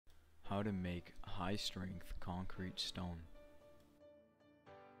How to make high-strength concrete stone.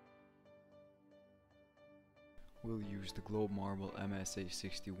 We'll use the GlobMarble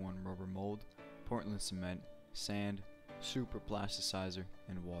MSA61 rubber mold, Portland cement, sand, superplasticizer,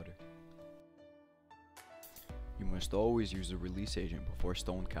 and water. You must always use a release agent before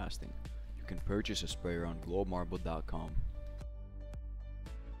stone casting. You can purchase a sprayer on GlobMarble.com.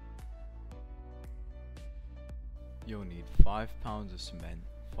 You'll need 5 pounds of cement,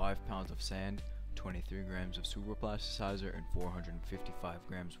 5 pounds of sand, 23 grams of superplasticizer, and 455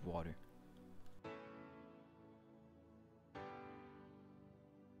 grams of water.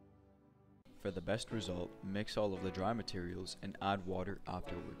 For the best result, mix all of the dry materials and add water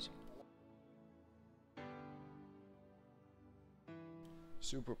afterwards.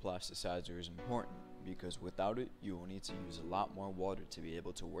 Superplasticizer is important because without it, you will need to use a lot more water to be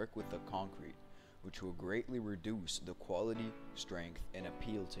able to work with the concrete, which will greatly reduce the quality, strength, and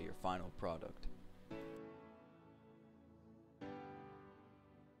appeal to your final product.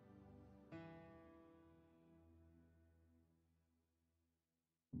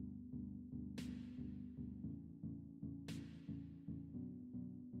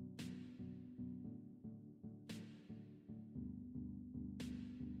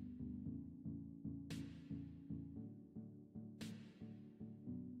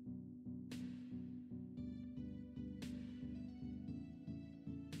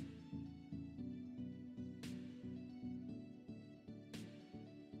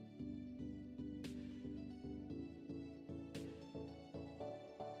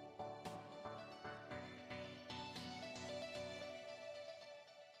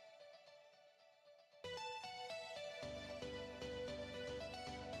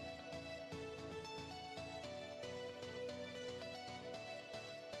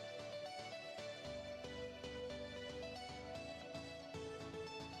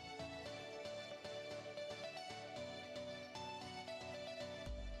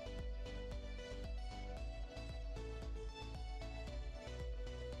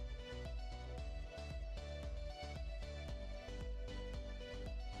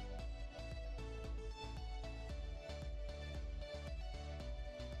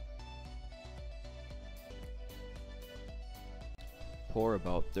 Pour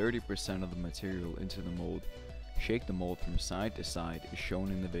about 30% of the material into the mold. Shake the mold from side to side as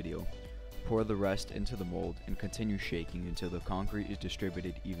shown in the video. Pour the rest into the mold and continue shaking until the concrete is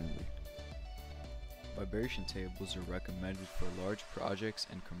distributed evenly. Vibration tables are recommended for large projects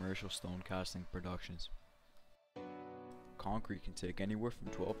and commercial stone casting productions. Concrete can take anywhere from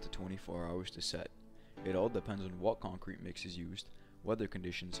 12 to 24 hours to set. It all depends on what concrete mix is used, weather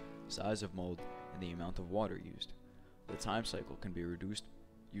conditions, size of mold, and the amount of water used. The time cycle can be reduced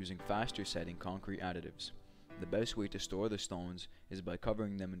using faster setting concrete additives. The best way to store the stones is by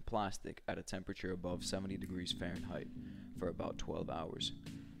covering them in plastic at a temperature above 70 degrees Fahrenheit for about 12 hours.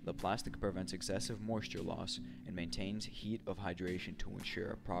 The plastic prevents excessive moisture loss and maintains heat of hydration to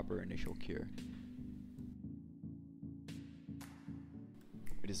ensure a proper initial cure.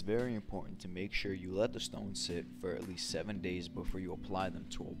 It is very important to make sure you let the stones sit for at least 7 days before you apply them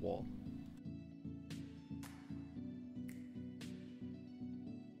to a wall.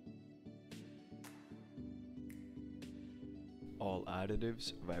 All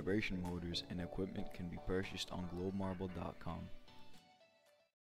additives, vibration motors, and equipment can be purchased on GlobMarble.com.